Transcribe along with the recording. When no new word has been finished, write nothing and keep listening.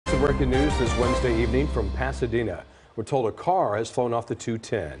breaking news this Wednesday evening from Pasadena. We're told a car has flown off the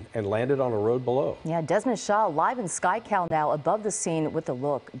 210 and landed on a road below. Yeah, Desmond Shaw live in KCAL now above the scene with the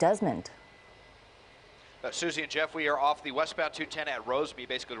look. Desmond. Susie and Jeff, we are off the westbound 210 at Roseby,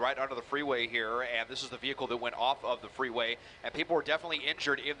 basically right under the freeway here, and this is the vehicle that went off of the freeway, and people were definitely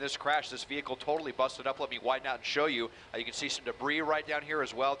injured in this crash. This vehicle totally busted up. Let me widen out and show you. You can see some debris right down here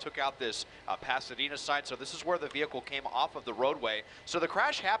as well. Took out this Pasadena sign, so this is where the vehicle came off of the roadway. So the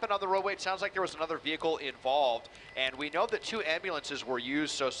crash happened on the roadway. It sounds like there was another vehicle involved, and we know that 2 ambulances were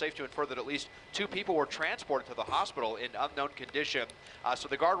used, so safe to infer that at least 2 people were transported to the hospital in unknown condition. So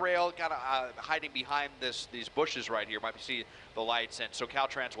the guardrail kind of hiding behind these bushes right here. Might be see the lights, and so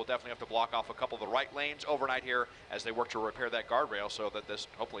Caltrans will definitely have to block off a couple of the right lanes overnight here as they work to repair that guardrail so that this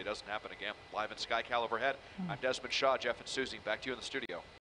hopefully doesn't happen again. Live in KCAL overhead, I'm Desmond Shaw. Jeff and Susie, back to you in the studio.